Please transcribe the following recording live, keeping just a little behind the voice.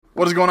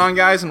What is going on,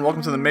 guys, and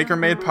welcome to the Maker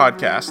Made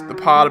Podcast, the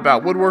pod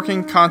about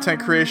woodworking,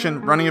 content creation,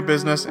 running a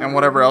business, and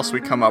whatever else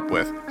we come up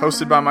with.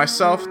 Hosted by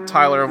myself,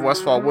 Tyler of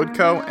Westfall Wood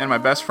Co., and my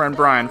best friend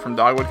Brian from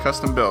Dogwood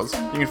Custom Builds.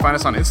 You can find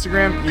us on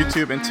Instagram,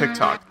 YouTube, and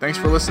TikTok. Thanks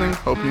for listening.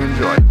 Hope you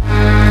enjoy.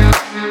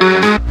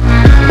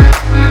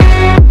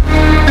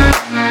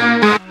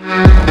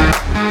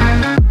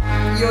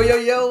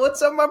 Yo,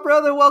 what's up, my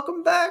brother?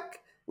 Welcome back.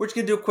 We're just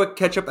going to do a quick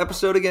catch-up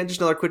episode again.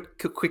 Just another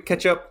quick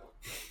catch-up.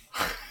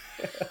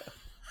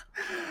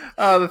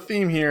 The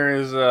theme here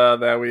is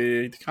that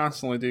we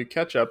constantly do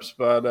catch-ups,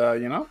 but,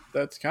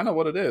 that's kind of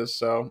what it is.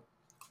 So,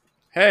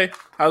 hey,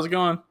 how's it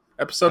going?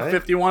 Episode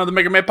 51 of the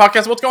Maker Made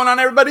Podcast. What's going on,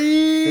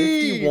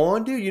 everybody?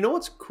 51? Dude, you know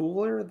what's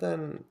cooler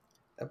than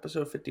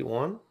episode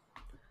 51?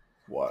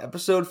 What?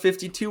 Episode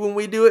 52 when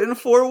we do it in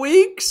 4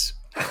 weeks.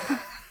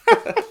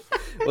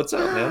 What's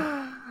up, man?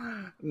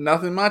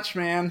 Nothing much,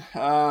 man.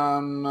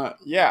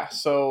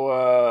 So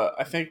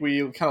I think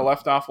we kind of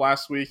left off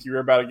last week. You were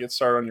about to get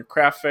started on your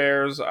craft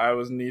fairs. I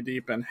was knee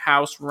deep in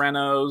house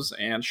renos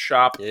and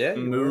shop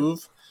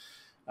move.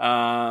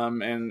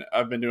 And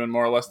I've been doing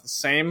more or less the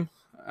same.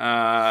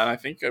 And I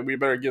think we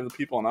better give the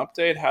people an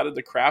update. How did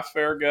the craft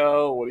fair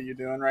go? What are you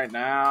doing right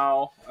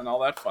now? And all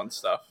that fun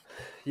stuff.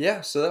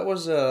 Yeah, so that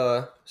was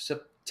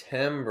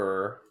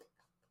September.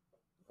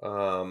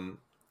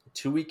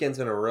 2 weekends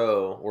in a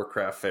row were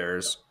craft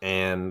fairs,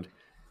 and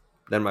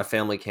then my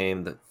family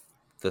came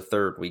the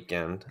third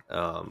weekend.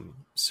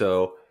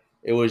 So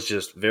it was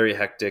just very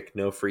hectic,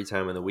 no free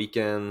time on the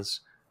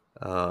weekends.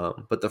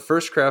 But the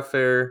first craft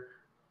fair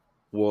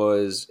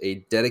was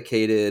a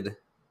dedicated,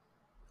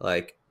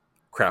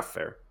 craft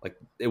fair.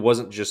 It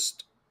wasn't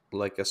just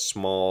like a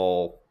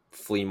small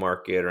flea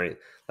market or anything.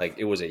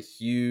 It was a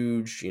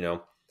huge,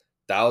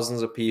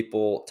 thousands of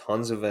people,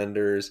 tons of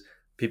vendors.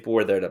 People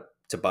were there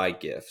to buy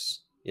gifts.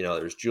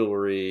 There's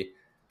jewelry,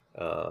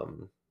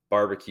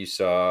 barbecue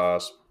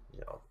sauce,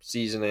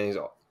 seasonings,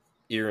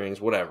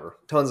 earrings, whatever.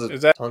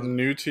 Is that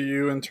new to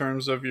you in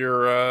terms of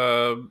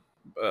your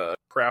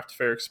craft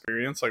fair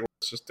experience?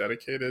 It's just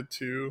dedicated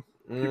to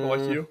people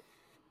like you?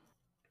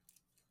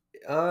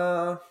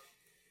 The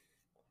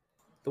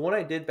one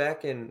I did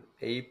back in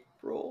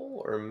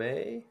April or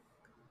May,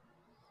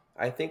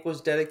 I think was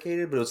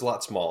dedicated, but it was a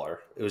lot smaller.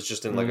 It was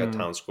just in a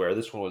town square.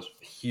 This one was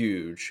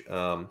huge.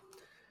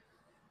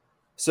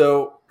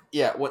 So,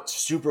 yeah, it went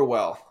super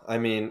well. I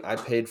mean, I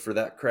paid for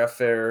that craft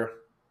fair,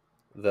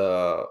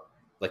 the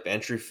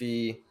entry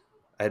fee.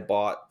 I had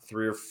bought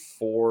 3 or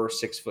 4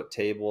 6-foot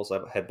tables.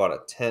 I had bought a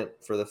tent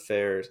for the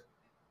fairs,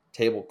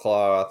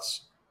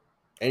 tablecloths.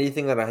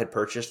 Anything that I had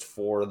purchased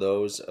for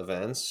those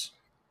events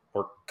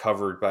were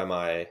covered by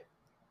my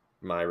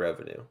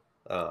revenue,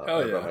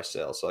 by my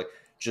sales. So,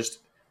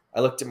 I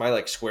looked at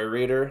my, Square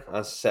Reader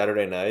on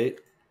Saturday night,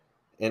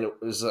 and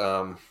it was...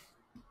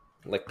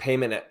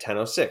 payment at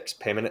 10:06,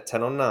 payment at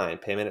 10:09,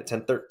 payment at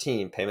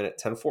 10:13, payment at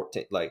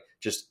 10:14,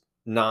 just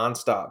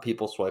nonstop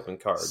people swiping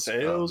cards.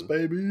 Sales,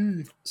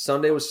 baby.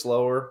 Sunday was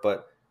slower,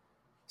 but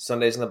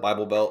Sundays in the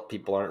Bible Belt,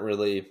 people aren't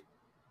really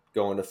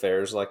going to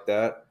fairs like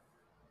that.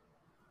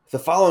 The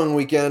following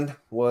weekend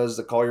was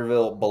the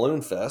Collierville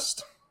Balloon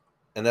Fest,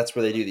 and that's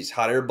where they do these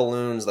hot air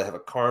balloons. They have a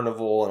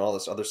carnival and all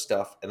this other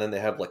stuff, and then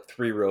they have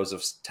 3 rows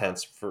of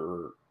tents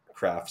for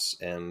crafts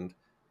and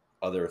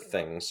other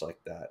things like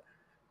that.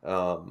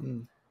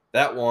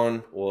 That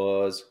one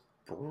was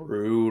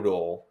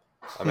brutal.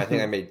 I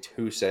think I made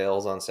 2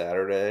 sales on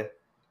Saturday.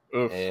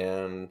 Oof.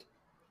 And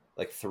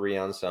 3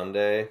 on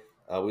Sunday.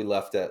 We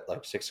left at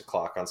 6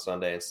 o'clock on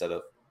Sunday instead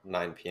of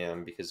 9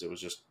 p.m. because it was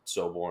just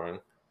so boring.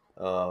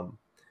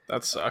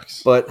 That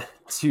sucks. But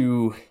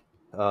to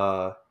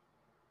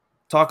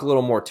talk a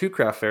little more to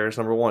craft fairs,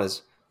 number one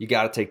is you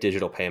got to take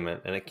digital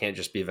payment, and it can't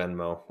just be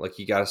Venmo.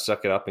 You got to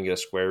suck it up and get a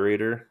Square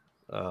Reader,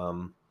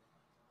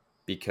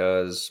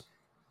 because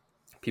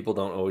people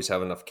don't always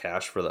have enough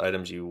cash for the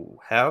items you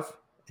have.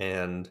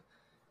 And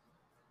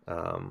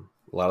a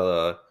lot of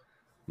the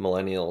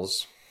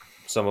millennials,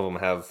 some of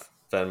them have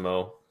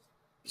Venmo,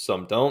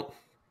 some don't.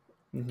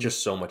 Mm-hmm.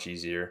 Just so much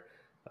easier.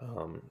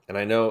 And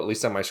I know, at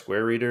least on my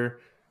Square Reader,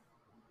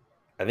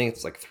 I think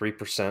it's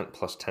 3%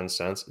 plus 10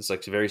 cents.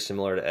 It's very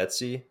similar to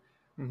Etsy.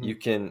 Mm-hmm. You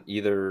can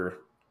either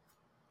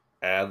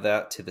add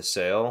that to the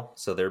sale,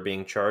 so they're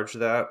being charged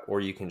that, or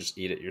you can just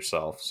eat it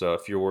yourself. So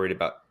if you're worried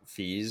about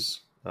fees,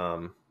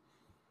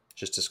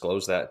 just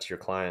disclose that to your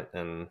client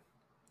and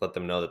let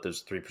them know that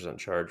there's a 3%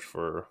 charge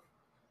for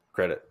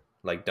credit.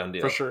 Done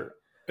deal. For sure.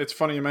 It's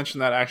funny you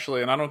mentioned that,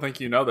 actually, and I don't think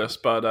you know this,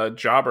 but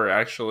Jobber,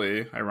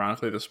 actually,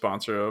 ironically the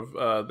sponsor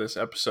of this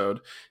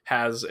episode,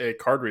 has a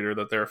card reader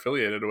that they're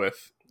affiliated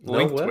with.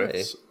 Linked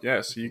with.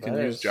 Yeah, so you can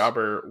use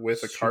Jobber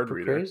with a card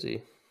reader.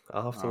 Crazy.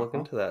 I'll have to look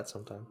into that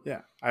sometime.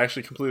 Yeah, I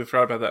actually completely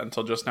forgot about that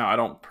until just now. I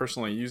don't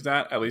personally use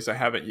that. At least I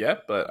haven't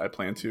yet, but I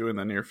plan to in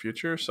the near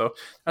future. So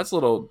that's a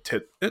little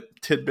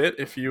tidbit.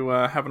 If you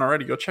haven't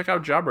already, go check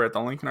out Jobber at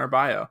the link in our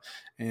bio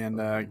and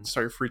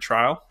start your free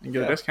trial and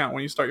get a discount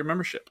when you start your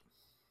membership.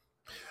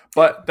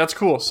 But that's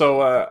cool.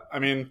 So,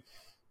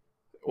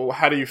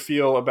 how do you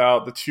feel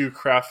about the two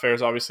craft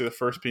fairs? Obviously, the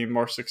first being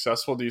more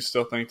successful. Do you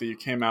still think that you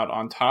came out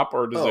on top,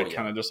 or does it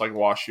kind of just like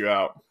wash you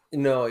out?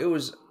 No, it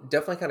was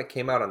definitely kind of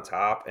came out on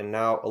top. And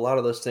now a lot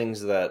of those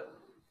things that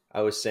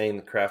I was saying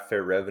the craft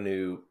fair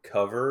revenue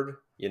covered,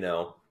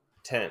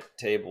 tent,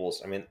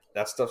 tables. I mean,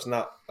 that stuff's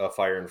not a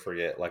fire and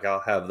forget. Like I'll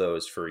have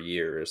those for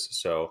years.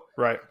 So,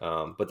 right.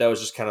 But that was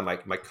just kind of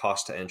my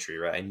cost to entry,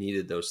 right? I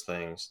needed those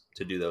things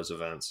to do those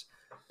events.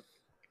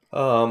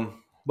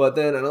 But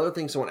then another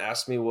thing someone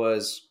asked me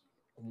was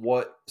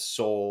what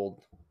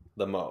sold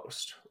the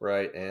most,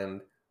 right?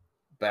 And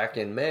back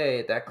in May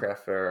at that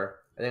craft fair,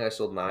 I think I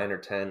sold 9 or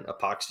 10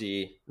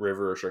 epoxy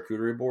river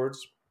charcuterie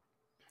boards.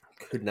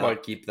 Could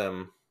not keep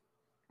them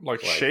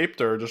like shaped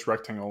or just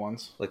rectangle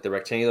ones. Like the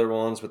rectangular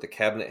ones with the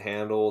cabinet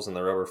handles and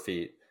the rubber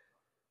feet.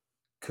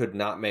 Could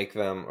not make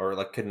them or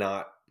could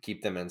not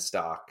keep them in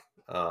stock.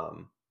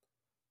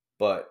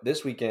 But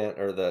this weekend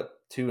or the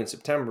 2 in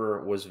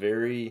September was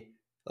very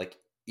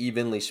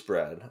evenly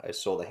spread. I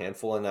sold a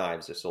handful of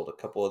knives. I sold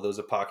a couple of those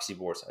epoxy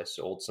boards. I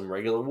sold some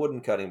regular wooden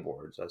cutting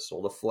boards. I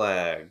sold a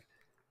flag,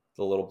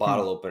 the little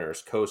bottle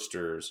openers,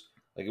 coasters.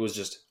 It was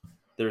just,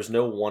 there's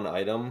no one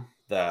item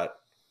that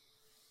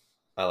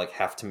I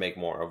have to make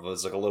more of. It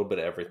was a little bit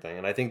of everything.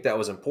 And I think that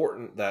was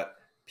important that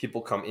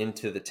people come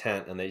into the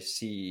tent and they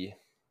see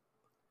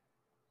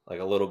a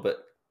little bit,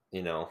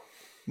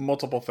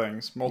 multiple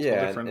things,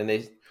 different and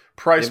they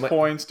price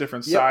points,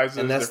 different sizes,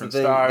 and that's different the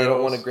thing. Styles. They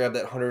don't want to grab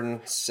that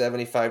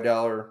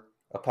 $175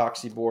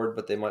 epoxy board,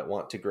 but they might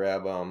want to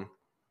grab a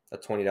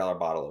 $20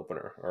 bottle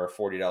opener or a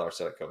 $40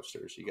 set of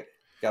coasters. You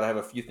got to have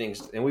a few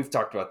things, and we've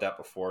talked about that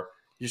before.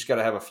 You just got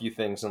to have a few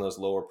things on those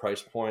lower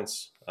price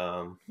points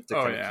to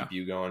kind of keep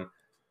you going.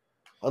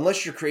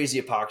 Unless you're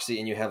crazy epoxy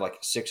and you have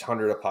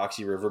 600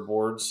 epoxy river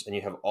boards and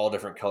you have all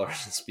different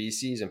colors and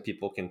species and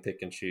people can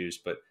pick and choose.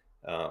 But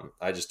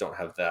I just don't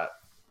have that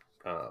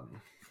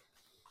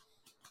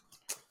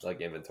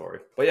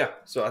inventory. But yeah,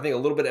 so I think a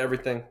little bit of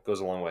everything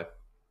goes a long way.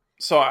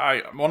 So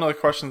one of the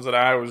questions that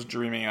I was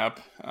dreaming up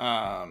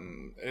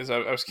is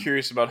I was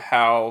curious about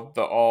how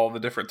all the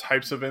different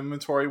types of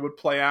inventory would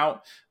play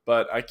out,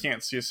 but I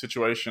can't see a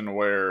situation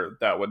where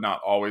that would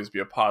not always be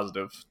a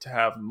positive to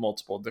have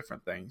multiple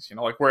different things.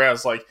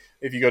 Whereas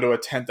if you go to a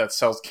tent that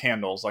sells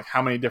candles,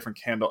 how many different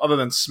candles, other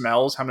than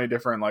smells, how many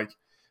different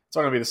it's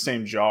not gonna be the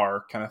same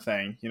jar kind of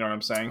thing. You know what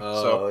I'm saying?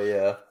 Oh,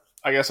 yeah.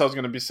 I guess I was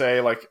gonna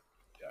say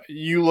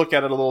you look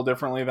at it a little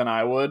differently than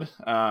I would,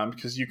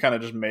 because you kind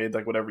of just made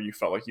whatever you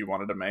felt like you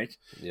wanted to make.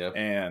 Yeah.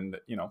 And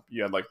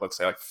you had let's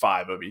say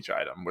 5 of each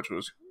item, which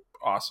was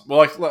awesome.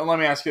 Well, let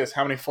me ask you this: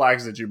 how many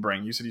flags did you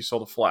bring? You said you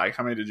sold a flag.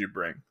 How many did you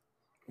bring?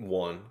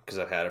 1, because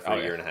I've had it for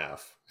a year and a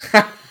half.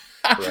 Right?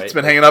 It's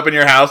been hanging up in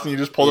your house, and you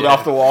just pulled it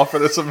off the wall for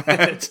this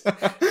event.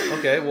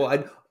 Okay,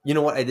 well, you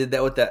know what? I did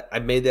that with that. I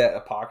made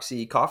that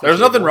epoxy coffee. There's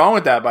nothing wrong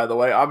with that, by the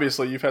way.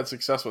 Obviously, you've had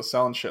success with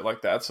selling shit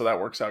like that, so that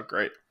works out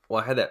great.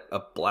 Well, I had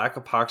a black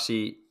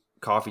epoxy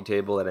coffee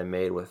table that I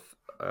made with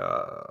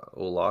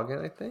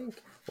Olagan, I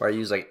think, where I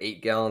used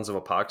 8 gallons of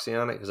epoxy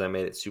on it because I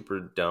made it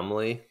super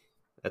dumbly.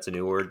 That's a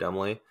new word,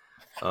 dumbly,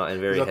 and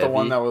very heavy. Is that the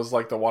one that was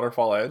the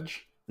waterfall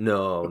edge?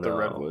 No, with the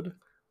redwood.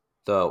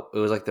 So it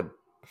was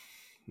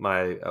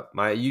my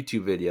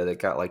YouTube video that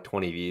got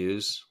 20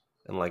 views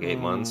in 8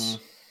 months.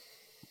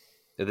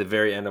 At the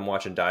very end, I'm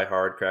watching Die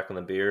Hard, cracking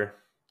the beer.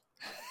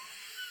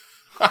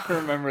 I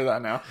remember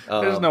that now.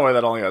 There's no way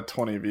that only got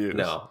 20 views.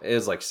 No, it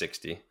was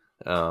 60.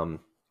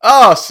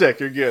 Oh, sick!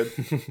 You're good.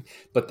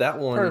 But that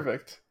one,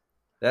 perfect.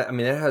 That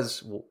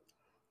has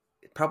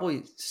probably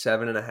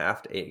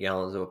 7.5 to 8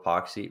 gallons of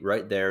epoxy.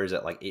 Right there is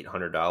at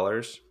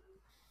 $800.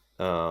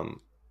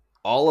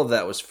 All of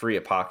that was free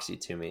epoxy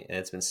to me, and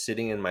it's been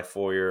sitting in my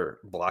foyer,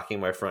 blocking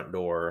my front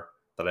door.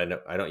 That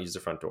I don't use the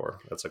front door.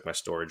 That's my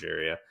storage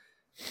area.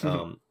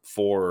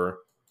 For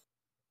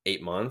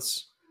 8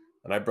 months.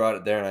 And I brought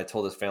it there and I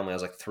told his family, I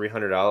was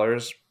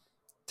 $300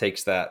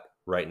 takes that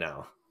right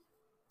now.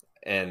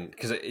 And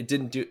because it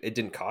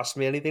didn't cost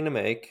me anything to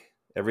make.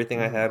 Everything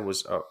I had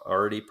was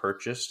already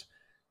purchased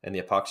and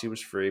the epoxy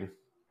was free.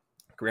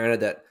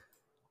 Granted, that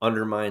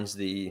undermines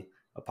the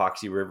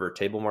epoxy river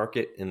table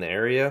market in the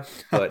area.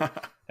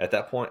 But at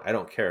that point, I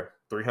don't care.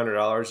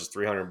 $300 is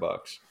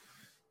 $300.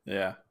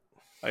 Yeah.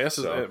 I guess,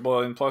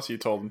 and plus you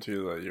told them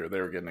too that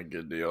they were getting a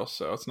good deal,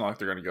 so it's not like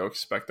they're going to go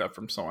expect that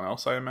from someone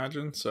else, I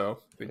imagine. So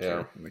I think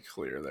you're in the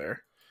clear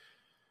there.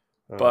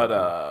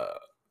 But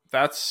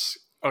that's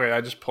okay. I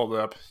just pulled it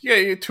up. Yeah,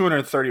 you get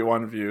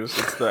 231 views.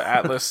 It's the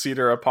Atlas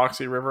Cedar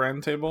Epoxy River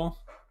End table.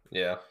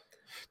 Yeah,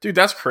 dude,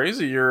 that's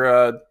crazy.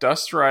 Your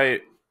Dust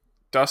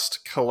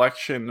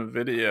collection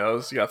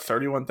videos, you got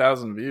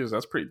 31,000 views.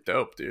 That's pretty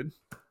dope, dude.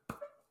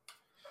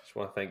 Just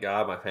want to thank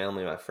God, my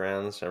family, my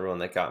friends, everyone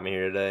that got me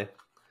here today.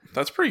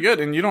 That's pretty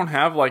good, and you don't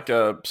have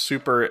a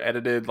super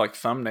edited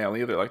thumbnail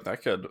either.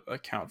 That could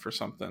account for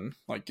something.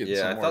 Getting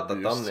some more I thought the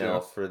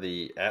thumbnail too. for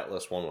the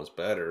Atlas one was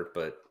better,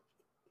 but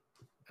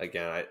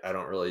again, I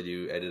don't really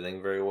do editing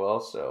very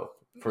well, so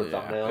for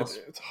thumbnails,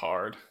 it's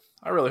hard.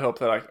 I really hope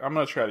that I'm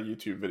going to try a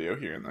YouTube video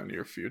here in the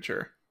near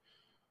future.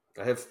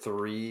 I have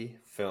 3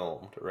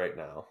 filmed right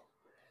now.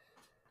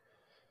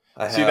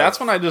 See, that's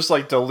when I just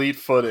like delete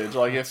footage.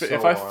 Like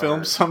if I hard.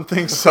 filmed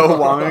something so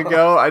long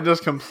ago, I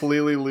just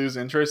completely lose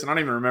interest and I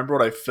don't even remember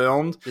what I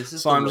filmed.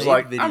 So I'm just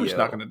like, I'm just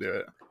not going to do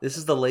it. This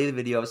is the latest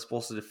video I was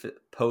supposed to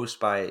post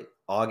by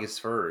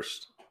August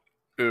 1st.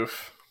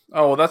 Oof.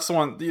 Oh, well, that's the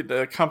one.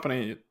 The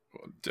company.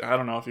 I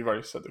don't know if you've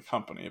already said the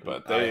company,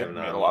 but they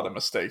made a lot of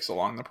mistakes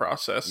along the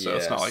process, so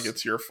it's not like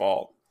it's your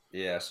fault.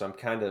 Yeah, so I'm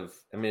kind of.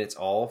 I mean, it's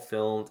all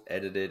filmed,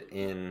 edited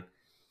in.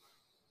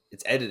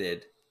 It's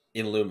edited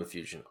in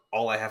LumaFusion.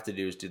 All I have to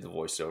do is do the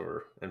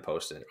voiceover and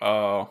post it.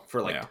 Oh,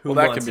 for like yeah. 2 well,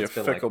 months. That can be a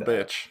fickle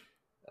bitch.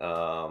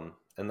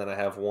 And then I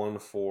have one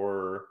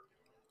for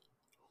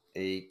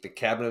the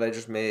cabinet I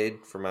just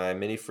made for my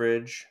mini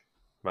fridge,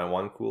 my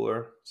wine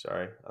cooler.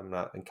 Sorry, I'm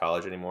not in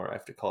college anymore. I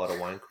have to call it a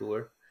wine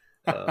cooler.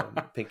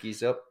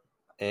 Pinkies up.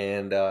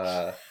 And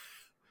the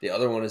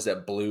other one is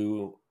that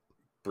blue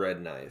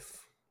bread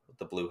knife with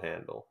the blue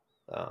handle.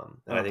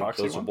 And I think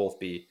those will both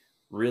be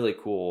really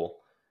cool.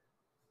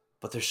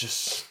 But there's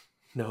just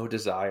no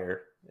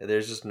desire.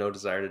 There's just no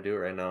desire to do it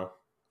right now.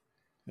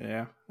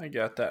 Yeah, I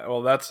get that.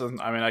 Well,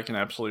 I can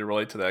absolutely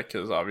relate to that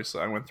because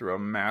obviously I went through a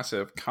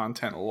massive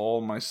content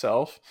lull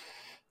myself.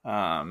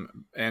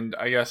 And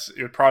I guess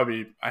it would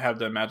probably be, I have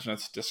to imagine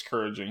it's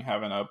discouraging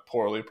having a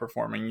poorly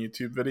performing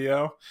YouTube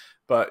video,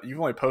 but you've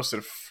only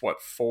posted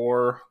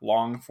 4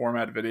 long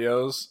format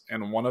videos,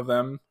 and one of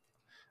them,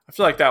 I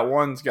feel like that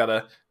one's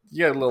gotta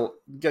get a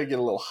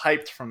little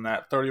hyped from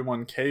that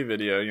 31K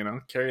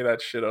video, carry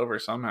that shit over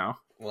somehow.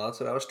 Well, that's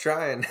what I was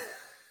trying.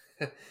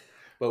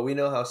 But we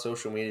know how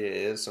social media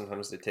is.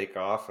 Sometimes they take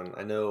off, and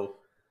I know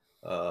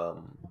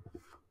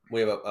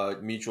we have a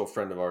mutual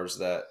friend of ours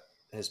that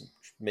is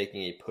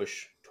making a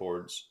push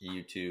towards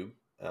YouTube,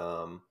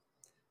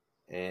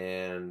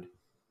 and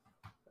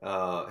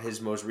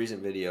his most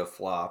recent video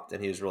flopped,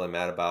 and he was really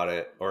mad about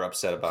it, or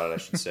upset about it, I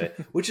should say,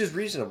 which is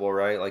reasonable,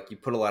 right? Like, you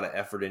put a lot of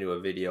effort into a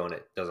video, and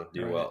it doesn't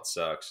do well, it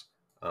sucks.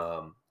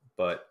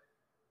 But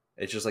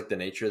it's just like the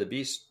nature of the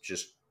beast.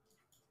 Just,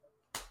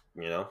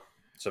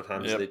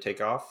 sometimes they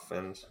take off,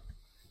 and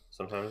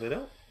sometimes they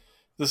don't.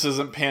 This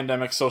isn't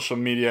pandemic social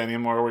media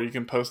anymore where you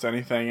can post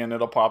anything and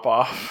it'll pop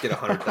off. Get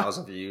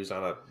 100,000 views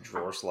on a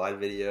drawer slide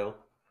video.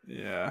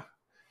 Yeah.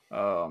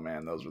 Oh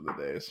man, those were the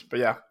days. But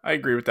yeah, I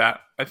agree with that.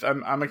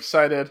 I'm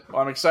excited.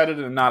 Well, I'm excited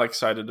and not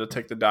excited to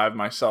take the dive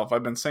myself.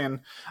 I've been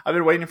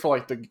waiting for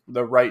like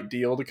the right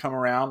deal to come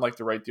around, like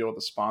the right deal with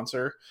the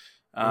sponsor,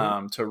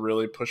 to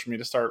really push me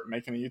to start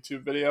making a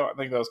YouTube video. I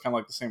think that was kind of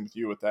like the same with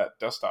you with that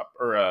desktop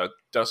or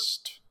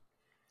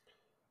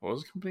what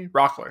was the company?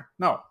 Rockler.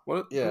 No,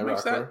 what? Yeah, who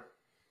makes Rockler. That?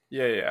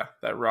 Yeah,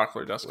 that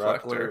Rockler dust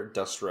collector.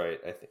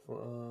 Dust-Rite, I think.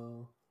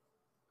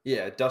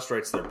 Yeah,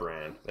 Dust-Rite's their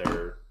brand.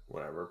 They're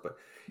whatever, but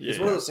it's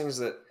one of those things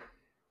that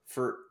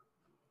for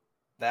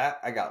that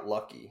I got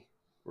lucky,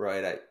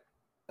 right?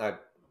 I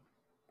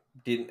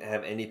didn't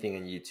have anything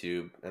on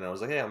YouTube, and I was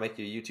like, "Hey, I'll make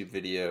you a YouTube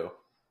video,"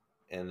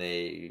 and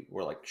they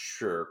were like,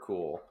 "Sure,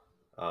 cool."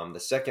 The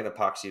second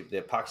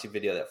epoxy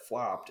video that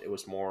flopped, it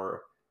was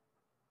more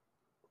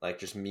like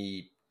just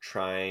me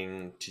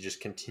trying to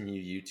just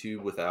continue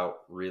YouTube without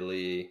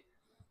really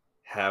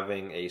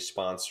having a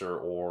sponsor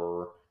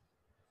or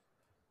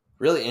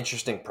really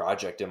interesting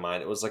project in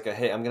mind. It was like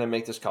hey, I'm going to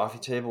make this coffee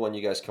table and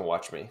you guys can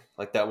watch me.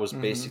 Like that was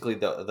basically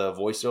the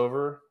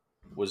voiceover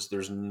was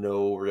there's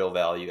no real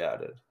value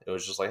added. It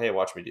was just like, hey,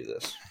 watch me do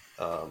this.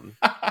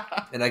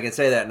 And I can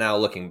say that now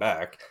looking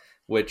back,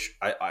 which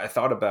I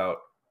thought about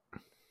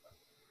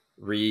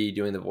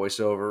redoing the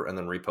voiceover and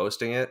then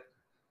reposting it.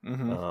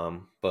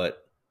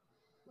 But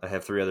I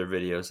have 3 other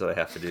videos that I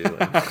have to do.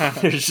 And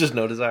there's just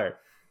no desire.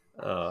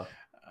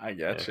 I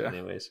gotcha. Yeah,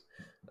 anyways,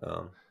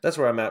 that's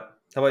where I'm at.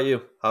 How about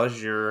you?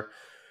 How's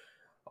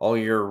all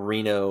your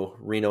Reno,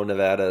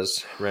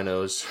 Nevadas,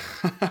 renos?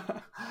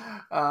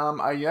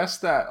 I guess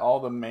that all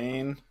the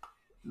main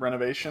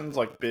renovations,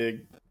 like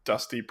big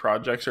dusty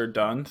projects, are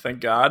done. Thank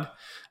God.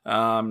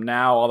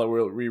 Now all that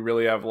we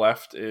really have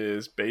left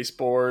is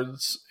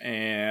baseboards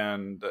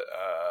and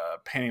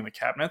painting the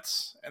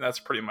cabinets, and that's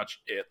pretty much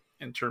it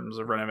in terms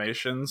of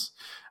renovations.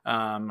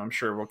 I'm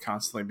sure we'll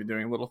constantly be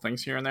doing little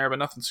things here and there, but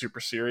nothing super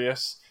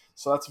serious.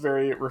 So that's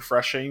very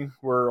refreshing.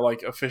 We're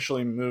like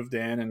officially moved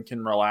in and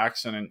can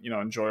relax and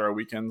enjoy our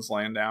weekends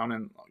laying down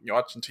and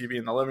watching TV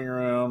in the living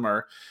room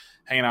or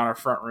hanging out in our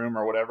front room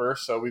or whatever.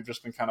 So we've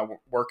just been kind of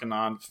working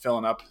on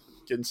filling up,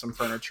 getting some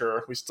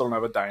furniture. We still don't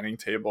have a dining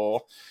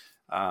table.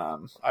 I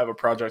have a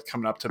project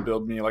coming up to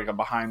build me like a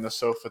behind the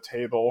sofa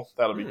table.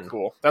 That'll be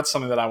cool. That's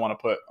something that I want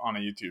to put on a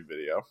YouTube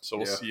video. So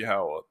we'll see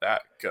how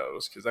that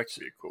goes because that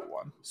could be a cool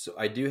one. So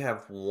I do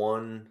have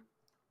one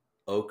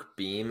oak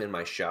beam in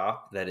my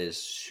shop that is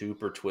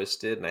super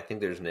twisted, and I think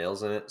there's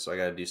nails in it. So I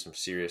got to do some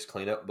serious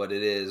cleanup. But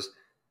it is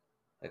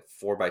like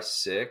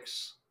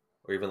 4x6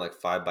 or even like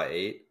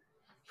 5x8,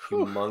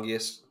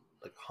 humongous,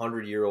 like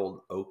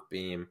 100-year-old oak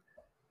beam.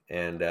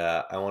 And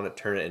I want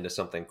to turn it into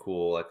something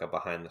cool, like a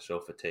behind the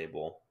sofa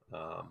table.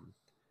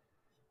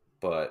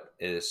 but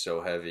it is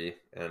so heavy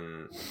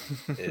and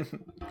it,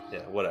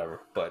 yeah,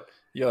 whatever. But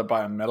You gotta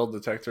buy a metal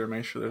detector,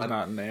 make sure there's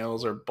not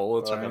nails or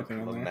bullets or like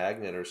anything in a there.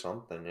 magnet or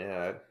something.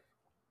 Yeah.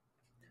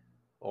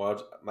 Or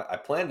I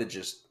plan to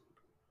just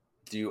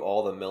do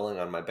all the milling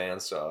on my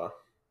bandsaw.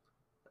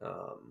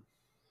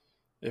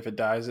 If it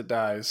dies, it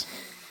dies.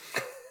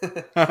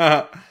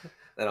 Then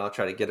I'll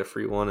try to get a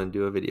free one and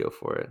do a video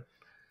for it.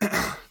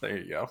 There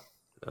you go.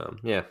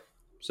 Yeah.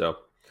 So,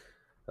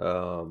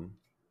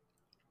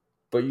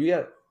 but you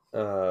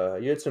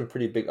had some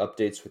pretty big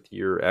updates with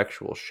your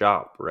actual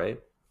shop, right?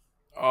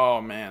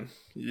 Oh man,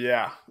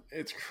 yeah,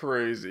 it's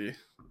crazy.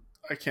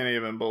 I can't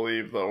even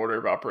believe the order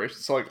of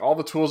operations. So like all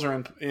the tools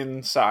are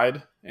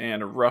inside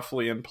and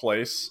roughly in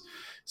place.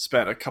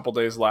 Spent a couple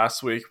days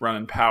last week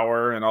running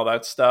power and all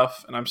that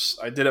stuff, and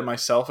I did it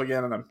myself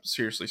again, and I'm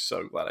seriously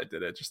so glad I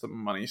did it. Just the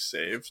money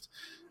saved,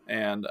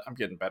 and I'm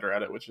getting better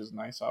at it, which is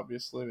nice,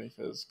 obviously,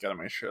 because got to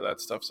make sure that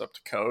stuff's up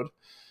to code.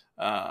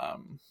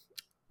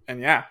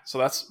 And yeah, so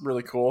that's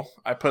really cool.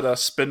 I put a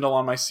spindle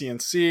on my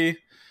CNC.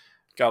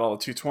 Got all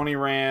the 220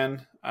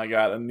 ran. I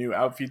got a new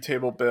outfeed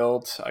table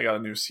built. I got a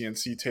new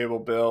CNC table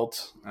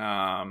built.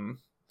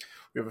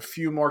 We have a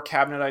few more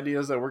cabinet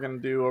ideas that we're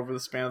going to do over the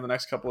span of the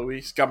next couple of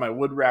weeks. Got my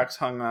wood racks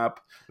hung up.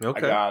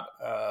 Okay. I got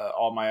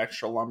all my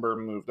extra lumber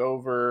moved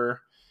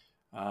over.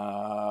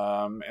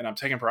 And I'm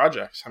taking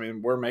projects. I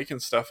mean, we're making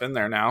stuff in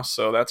there now,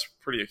 so that's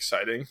pretty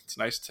exciting. It's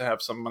nice to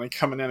have some money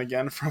coming in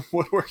again from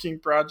woodworking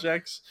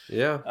projects.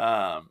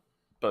 Yeah.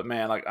 But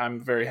man, like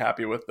I'm very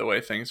happy with the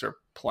way things are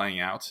playing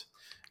out.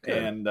 Good.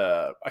 And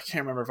I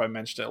can't remember if I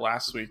mentioned it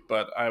last week,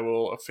 but I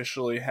will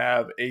officially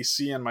have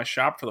AC in my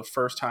shop for the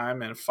first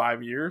time in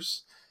 5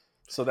 years.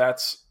 So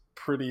that's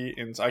pretty.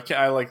 I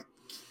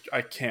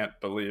can't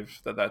believe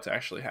that that's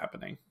actually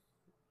happening.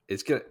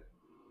 It's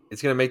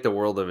gonna make the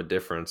world of a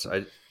difference.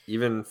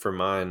 Even for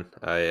mine,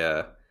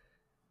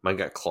 mine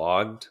got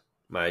clogged.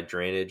 My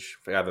drainage.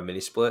 I have a mini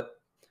split,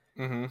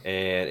 and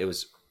it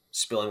was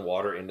spilling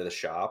water into the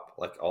shop.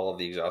 Like all of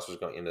the exhaust was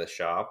going into the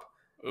shop.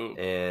 Ooh.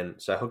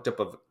 And so I hooked up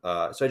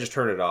so I just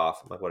turned it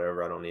off. I'm like,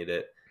 whatever, I don't need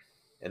it.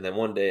 And then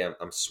one day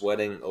I'm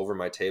sweating over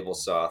my table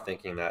saw,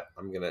 thinking that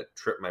I'm gonna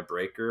trip my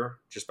breaker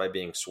just by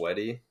being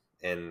sweaty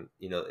and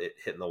it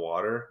hitting the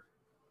water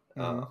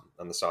on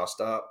the saw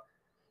stop.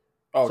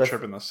 Oh, so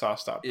tripping the saw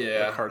stop.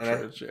 Yeah, the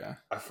cartridge. Yeah.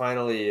 I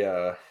finally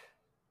it's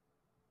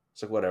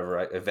like whatever.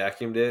 I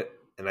vacuumed it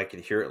and I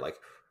could hear it like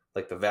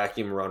the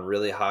vacuum run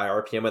really high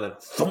RPM and then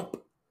thump,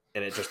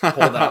 and it just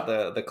pulled out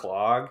the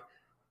clog,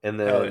 and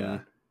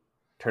then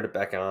turned it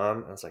back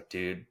on. I was like,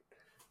 dude,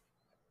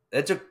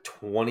 it took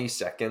 20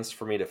 seconds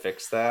for me to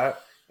fix that.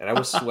 And I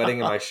was sweating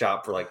in my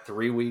shop for like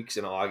 3 weeks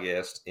in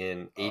August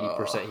in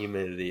 80%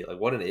 humidity. Like,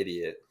 what an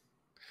idiot.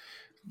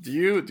 Do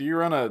you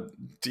run a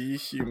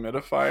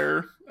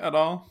dehumidifier at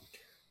all?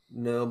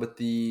 No, but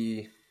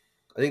I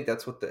think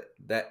that's what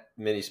that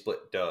mini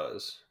split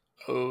does.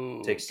 Oh,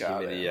 it takes the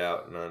humidity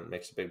out and then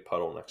makes a big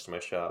puddle next to my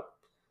shop.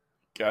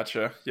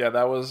 Gotcha. Yeah,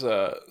 that was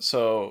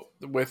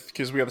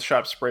because we have the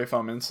shop spray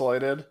foam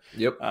insulated.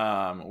 Yep.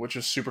 Which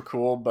is super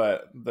cool,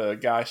 but the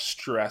guy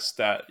stressed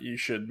that you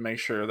should make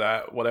sure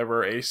that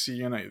whatever AC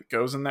unit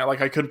goes in there,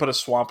 like I couldn't put a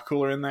swamp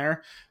cooler in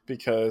there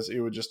because it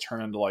would just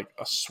turn into like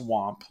a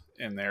swamp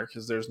in there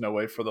because there's no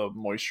way for the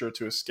moisture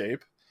to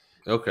escape.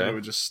 Okay. And it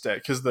would just stay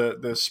because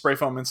the spray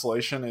foam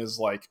insulation is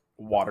like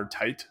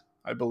watertight,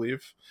 I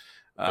believe.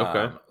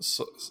 Okay.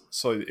 So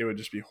it would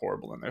just be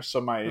horrible in there.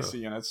 So my AC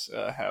units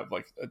have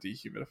like a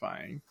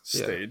dehumidifying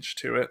stage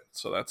to it.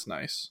 So that's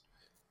nice.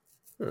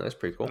 Oh, that's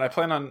pretty cool. And I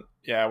plan on,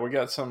 we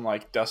got some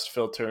like dust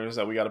filters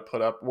that we got to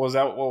put up. Was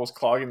that what was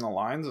clogging the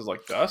lines? Is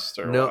like dust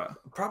or no?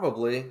 What?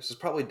 Probably. This is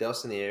probably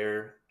dust in the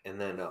air. And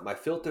then my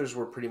filters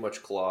were pretty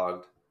much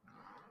clogged.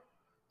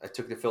 I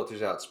took the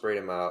filters out, sprayed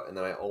them out, and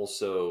then I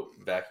also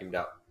vacuumed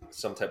out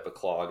some type of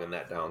clog in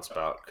that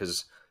downspout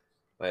because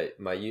my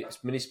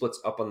mini split's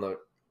up on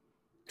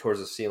towards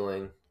the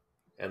ceiling,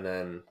 and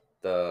then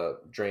the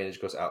drainage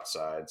goes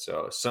outside.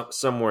 So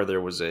somewhere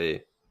there was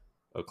a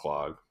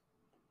clog.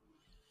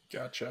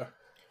 Gotcha.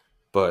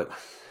 But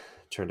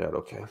it turned out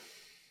okay.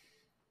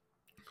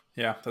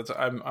 Yeah,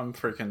 I'm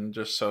freaking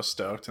just so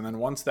stoked. And then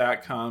once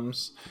that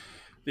comes,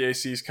 the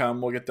ACs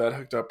come, we'll get that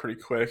hooked up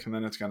pretty quick, and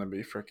then it's gonna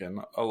be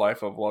freaking a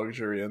life of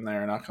luxury in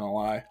there. Not gonna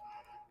lie.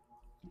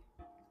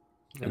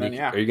 And then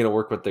are you gonna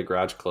work with the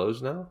garage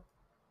closed now?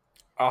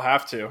 I'll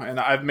have to, and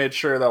I've made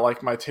sure that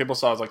like my table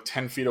saw is like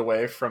 10 feet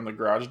away from the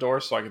garage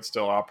door, so I can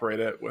still operate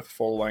it with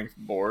full length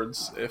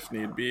boards if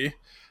need be.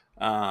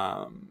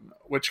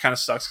 Which kind of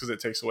sucks because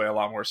it takes away a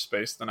lot more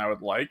space than I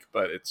would like,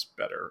 but it's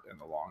better in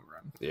the long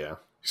run. Yeah,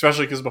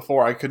 especially because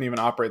before I couldn't even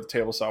operate the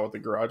table saw with the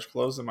garage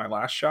closed in my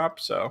last shop.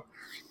 So,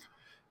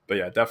 but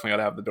yeah, definitely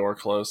gotta have the door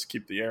closed to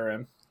keep the air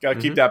in. Gotta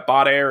keep that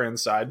bot air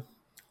inside.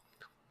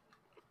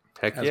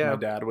 Heck as yeah, my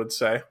dad would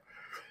say.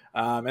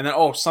 And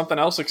then something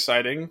else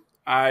exciting.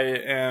 I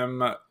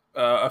am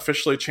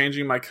officially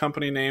changing my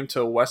company name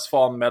to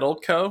Westfall Metal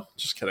Co.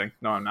 Just kidding.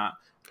 No, I'm not.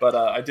 But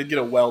I did get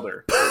a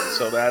welder,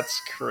 so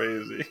that's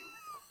crazy.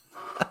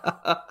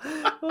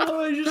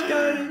 I just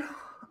got it.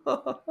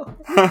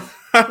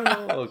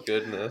 Oh,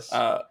 goodness.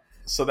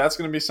 So that's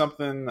going to be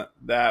something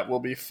that will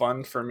be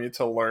fun for me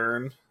to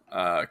learn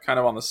kind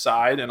of on the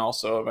side, and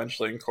also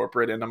eventually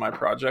incorporate into my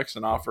projects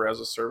and offer as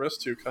a service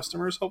to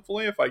customers,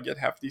 hopefully, if I get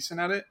half decent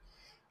at it.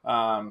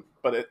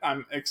 But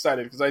I'm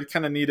excited because I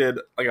kind of needed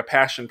like a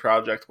passion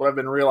project. What I've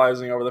been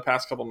realizing over the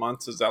past couple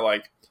months is that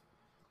like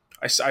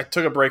I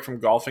took a break from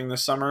golfing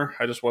this summer.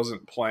 I just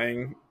wasn't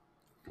playing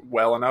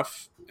well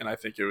enough, and I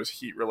think it was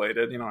heat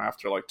related.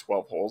 After like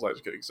 12 holes, I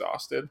just get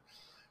exhausted.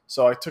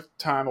 So I took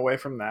time away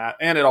from that,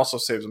 and it also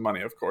saves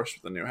money, of course,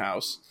 with the new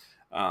house.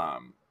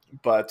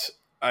 But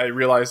I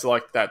realized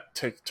like that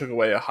took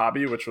away a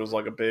hobby, which was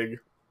like a big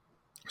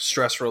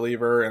stress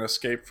reliever and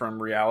escape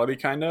from reality,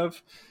 kind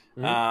of.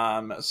 So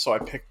I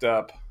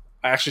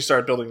actually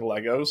started building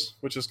Legos,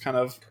 which is kind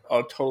of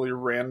a totally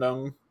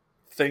random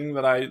thing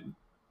that I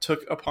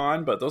took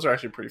upon, but those are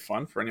actually pretty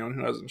fun for anyone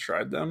who hasn't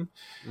tried them.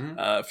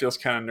 It feels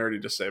kind of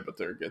nerdy to say, but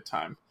they're a good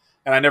time.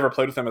 And I never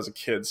played with them as a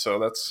kid,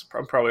 so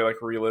I'm probably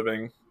like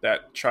reliving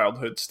that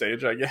childhood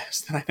stage, I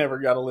guess, that I never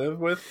got to live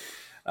with.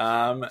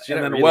 And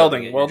then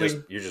welding.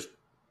 You're just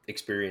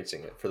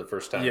experiencing it for the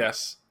first time.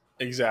 Yes,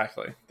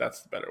 exactly.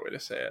 That's the better way to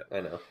say it.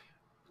 I know.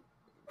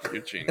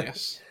 You're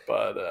genius.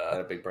 But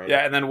a big brain.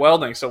 yeah, and then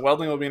welding. So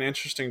welding will be an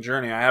interesting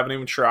journey. I haven't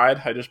even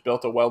tried. I just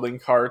built a welding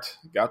cart,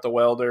 got the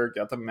welder,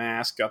 got the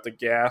mask, got the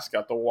gas,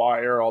 got the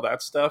wire, all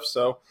that stuff.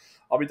 So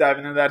I'll be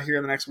diving into that here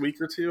in the next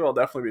week or two. I'll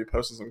definitely be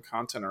posting some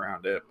content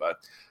around it. But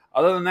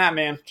other than that,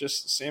 man,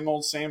 just same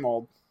old, same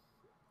old.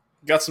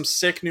 Got some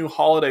sick new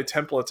holiday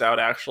templates out,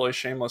 actually.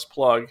 Shameless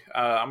plug.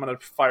 I'm going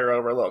to fire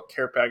over a little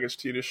care package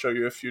to you to show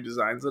you a few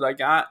designs that I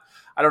got.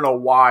 I don't know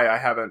why I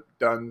haven't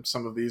done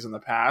some of these in the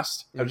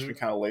past. I've just been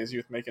kind of lazy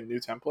with making new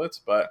templates,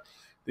 but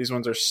these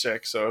ones are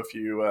sick. So if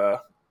you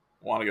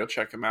want to go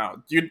check them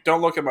out, you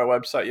don't look at my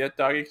website yet,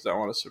 Doggy, because I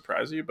want to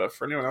surprise you. But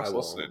for anyone else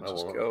listening,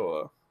 just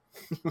go.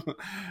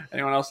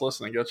 Anyone else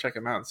listening, go check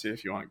them out and see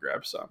if you want to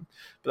grab some.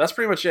 But that's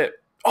pretty much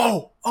it.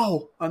 Oh,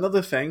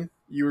 another thing.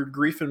 You were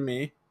griefing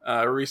me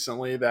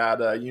recently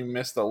that you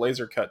missed the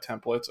laser cut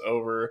templates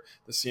over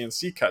the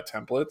CNC cut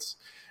templates.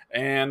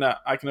 And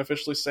I can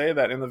officially say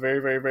that in the very,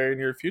 very, very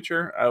near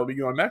future, I will be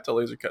going back to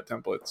laser cut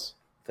templates.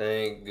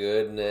 Thank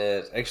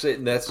goodness. Actually,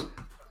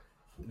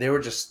 they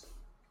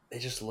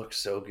just look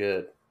so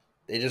good.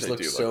 They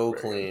look so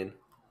clean.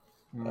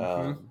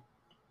 Mm-hmm.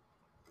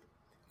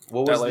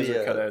 What that was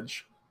laser cut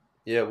edge?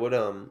 Yeah.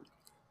 What'd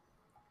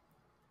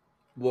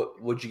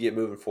you get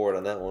moving forward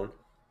on that one?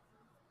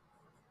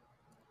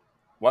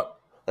 What?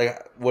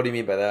 Like, what do you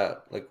mean by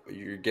that? Like,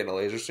 you're getting a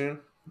laser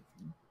soon?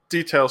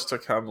 Details to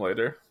come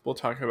later. We'll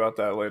talk about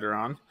that later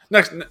on.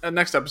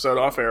 Next episode,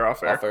 off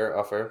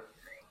air.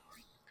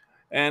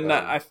 And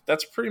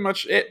that's pretty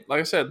much it.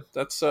 Like I said,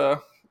 that's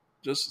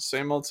just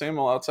same old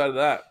outside of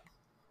that.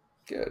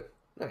 Good.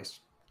 Nice.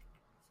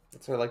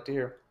 That's what I like to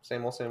hear.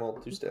 Same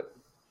old two-step.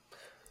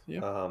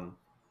 Yeah.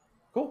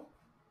 Cool.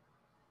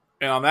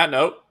 And on that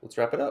note, let's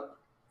wrap it up.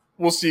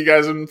 We'll see you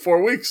guys in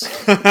 4 weeks.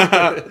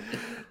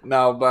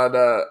 No,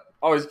 but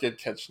always good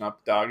catching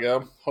up,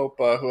 Doggo. Hope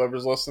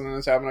whoever's listening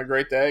is having a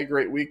great day,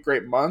 great week,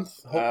 great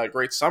month,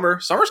 great summer.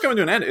 Summer's coming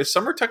to an end. Is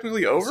summer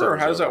technically over, or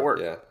how does that work?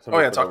 Yeah.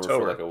 It's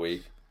October. For like a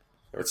week.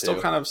 It's still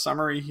kind of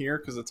summery here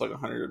because it's like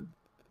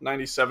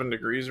 197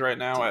 degrees right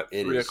now at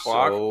 3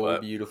 o'clock. It's so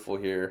beautiful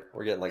here.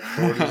 We're getting like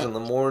 40s in the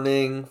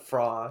morning,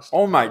 frost.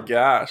 Oh my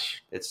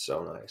gosh. It's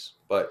so nice.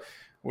 But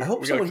I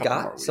hope someone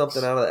got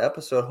something out of the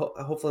episode.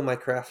 Hopefully my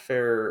craft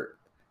fair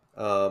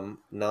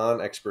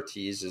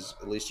non-expertise is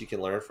at least you can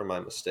learn from my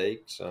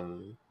mistakes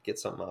and get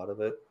something out of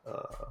it.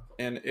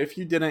 And if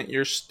you didn't,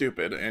 you're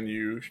stupid and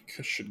you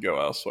should go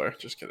elsewhere.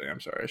 Just kidding.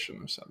 I'm sorry. I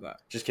shouldn't have said that.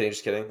 Just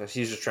kidding.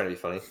 He's just trying to be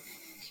funny.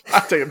 I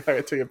take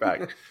it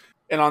back.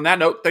 And on that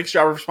note, thanks,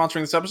 Java, for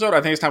sponsoring this episode. I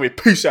think it's time we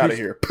peace out of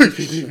here.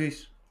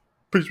 Peace.